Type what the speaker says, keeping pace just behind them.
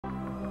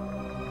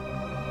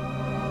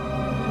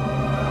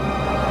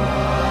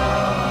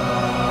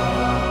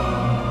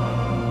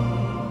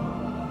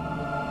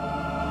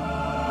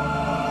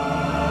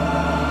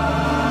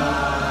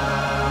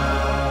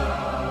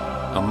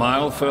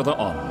mile further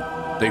on,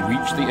 they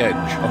reached the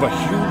edge of a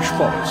huge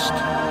forest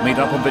made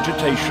up of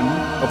vegetation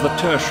of the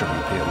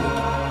Tertiary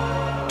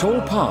period.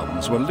 Tall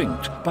palms were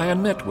linked by a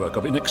network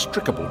of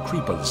inextricable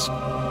creepers.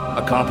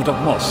 A carpet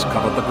of moss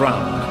covered the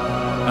ground,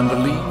 and the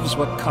leaves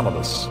were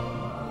colorless,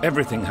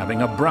 everything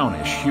having a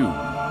brownish hue.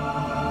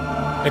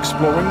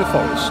 Exploring the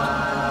forest,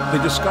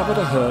 they discovered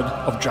a herd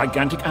of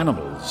gigantic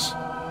animals,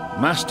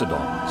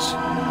 Masterdons,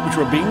 which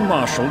were being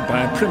marshaled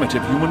by a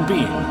primitive human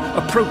being,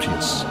 a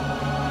Proteus.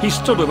 He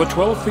stood over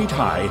 12 feet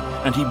high,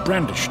 and he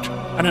brandished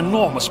an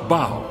enormous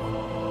bow,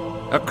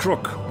 a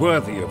crook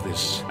worthy of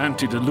this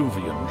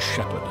antediluvian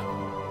shepherd.